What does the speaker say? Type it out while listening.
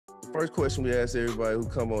First question we ask everybody who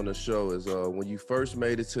come on the show is, when you first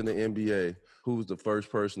made it to the NBA, who was the first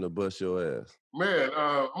person to bust your ass? Man,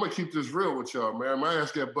 I'm going to keep this real with y'all, man. My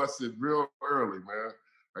ass got busted real early, man.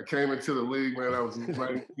 I came into the league, man. I was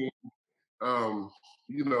 19.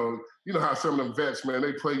 You know how some of them vets, man,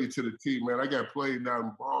 they play you to the T, man. I got played down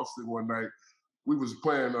in Boston one night. We was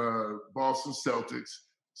playing Boston Celtics.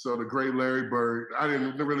 So the great Larry Bird. I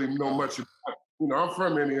didn't really know much about it. You know, I'm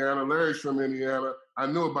from Indiana. Larry's from Indiana. I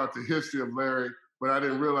knew about the history of Larry, but I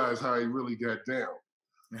didn't realize how he really got down.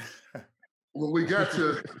 When we got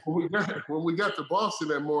to Boston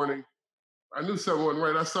that morning, I knew something wasn't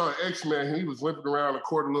right. I saw an X-Man. He was limping around the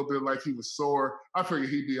court a little bit like he was sore. I figured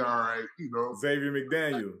he'd be all right, you know. Xavier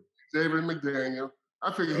McDaniel.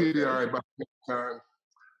 I figured he'd be all right by that time.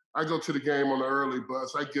 I go to the game on the early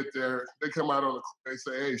bus. I get there. They come out on the court. They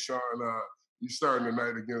say, "Hey, Shawn, you starting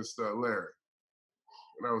tonight against Larry."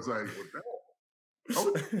 And I was like,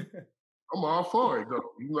 "Well, damn. I'm all for it,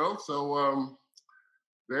 though." You know. So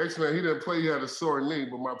the X-Man, he didn't play. He had a sore knee.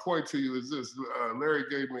 But my point to you is this: Larry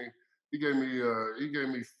gave me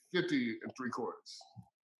 50 3/4.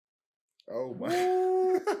 Oh my!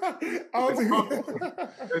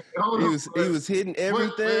 He was hitting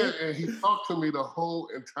everything, man, and he talked to me the whole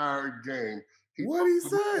entire game. What did he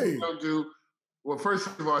say? Well, first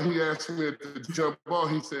of all, he asked me at the jump ball.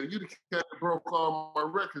 He said, "You the cat that broke all my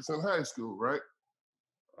records in high school, right?"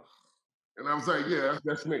 And I was like, "Yeah,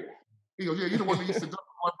 that's me." He goes, "Yeah, you're the one that used to dunk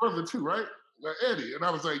my brother too, right?" Like Eddie. And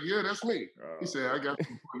I was like, "Yeah, that's me." He said, "I got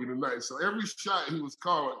you for you tonight." So every shot he was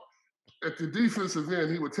calling, at the defensive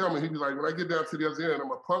end, he would tell me, he'd be like, "When I get down to the other end, I'm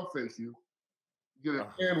going to pump fake you, get a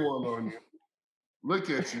hand one on you, look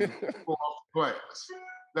at you, go off the glass."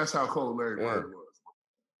 That's how cold Larry Bird was.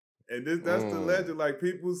 And that's the legend. Like,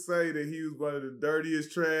 people say that he was one of the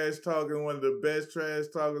dirtiest trash talkers, one of the best trash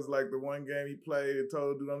talkers. Like the one game he played and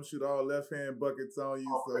told dude, "I'm gonna shoot all left-hand buckets on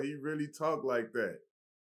you." So he really talked like that.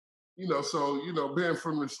 You know, so, being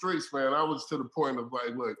from the streets, man, I was to the point of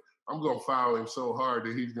like, look, I'm going to foul him so hard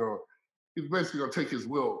that he's basically going to take his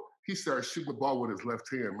will. He started shooting the ball with his left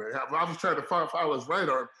hand, man. I was trying to foul his right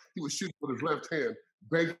arm. He was shooting with his left hand,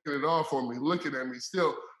 banking it off on me, looking at me,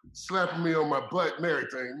 still slapping me on my butt and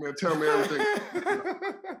everything, man, telling me everything. You know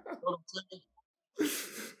what I'm saying?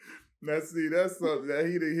 Now, see, that's something that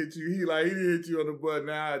he didn't hit you. He didn't hit you on the butt.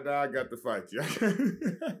 Now I got to fight you.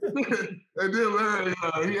 And then Larry,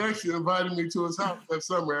 he actually invited me to his house that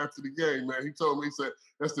summer after the game, man. He told me, he said,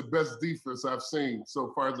 "That's the best defense I've seen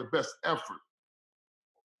so far, the best effort."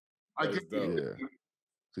 I get because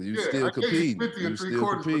you still competing. 50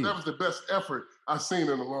 3/4, but that was the best effort I've seen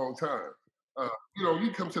in a long time.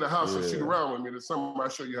 You come to the house and shoot around with me. This summer I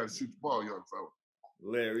show you how to shoot the ball, young fella.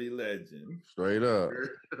 Larry Legend. Straight up.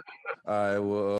 All right, well.